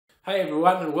Hi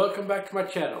everyone and welcome back to my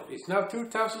channel. It's now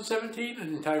 2017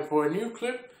 and time for a new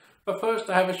clip, but first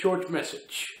I have a short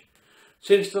message.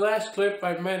 Since the last clip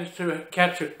I managed to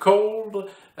catch a cold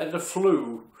and a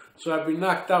flu, so I've been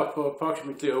knocked out for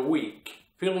approximately a week.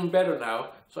 Feeling better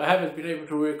now, so I haven't been able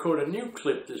to record a new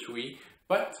clip this week,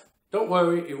 but don't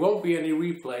worry, it won't be any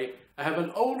replay. I have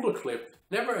an older clip,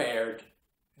 never aired,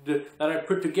 that I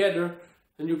put together,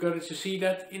 and you're going to see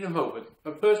that in a moment.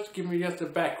 But first give me just a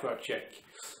background check.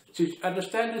 To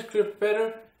understand this clip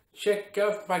better, check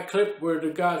out my clip where the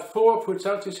god Thor puts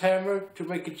out his hammer to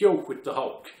make a joke with the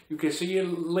Hulk. You can see a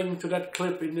link to that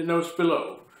clip in the notes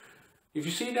below. If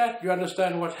you see that, you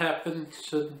understand what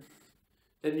happens, and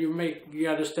then you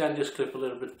understand this clip a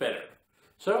little bit better.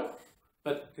 So,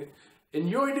 but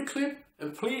enjoy the clip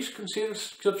and please consider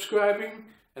subscribing,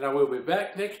 and I will be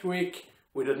back next week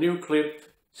with a new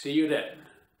clip. See you then.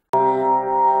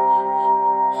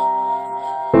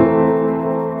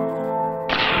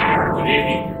 Good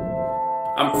evening.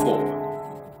 I'm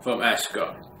Thor, from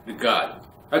Asgard, the god.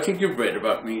 I think you've read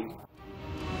about me.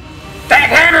 That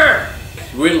hammer!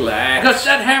 Relax. Because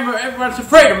that hammer, everyone's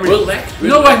afraid of me. Relax.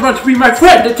 Nobody wants to be my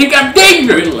friend. They think I'm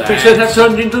dangerous. Relax. Because I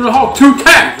turned into the Hulk 2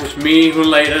 times. It was me who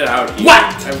laid it out here.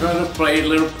 What? I'm gonna play a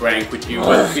little prank with you,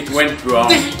 but it went wrong.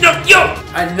 This is not you!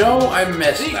 I know I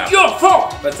messed up. It's your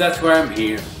fault! But that's why I'm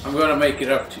here. I'm gonna make it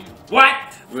up to you. What?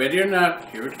 Ready or not,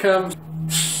 here it comes.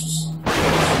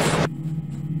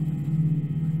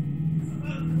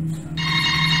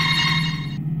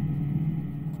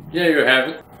 Yeah, you have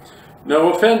it.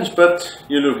 No offense, but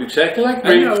you look exactly like me.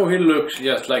 I know he looks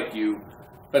just like you,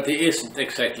 but he isn't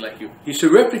exactly like you. He's a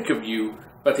replica of you,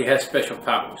 but he has special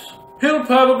powers. He'll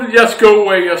probably just go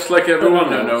away just like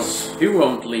everyone else. No, he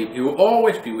won't leave. He will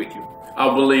always be with you.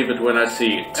 I'll believe it when I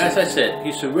see it. As I said,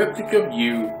 he's a replica of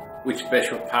you with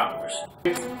special powers.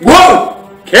 Whoa!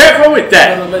 Careful with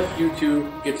that! I'm gonna let you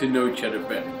two get to know each other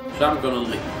better, so I'm gonna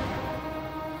leave.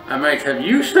 I might have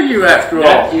use for you after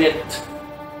all. Not yet.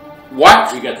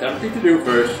 What? We got something to do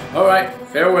first. Alright,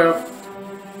 farewell.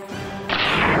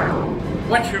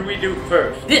 What should we do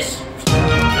first? This!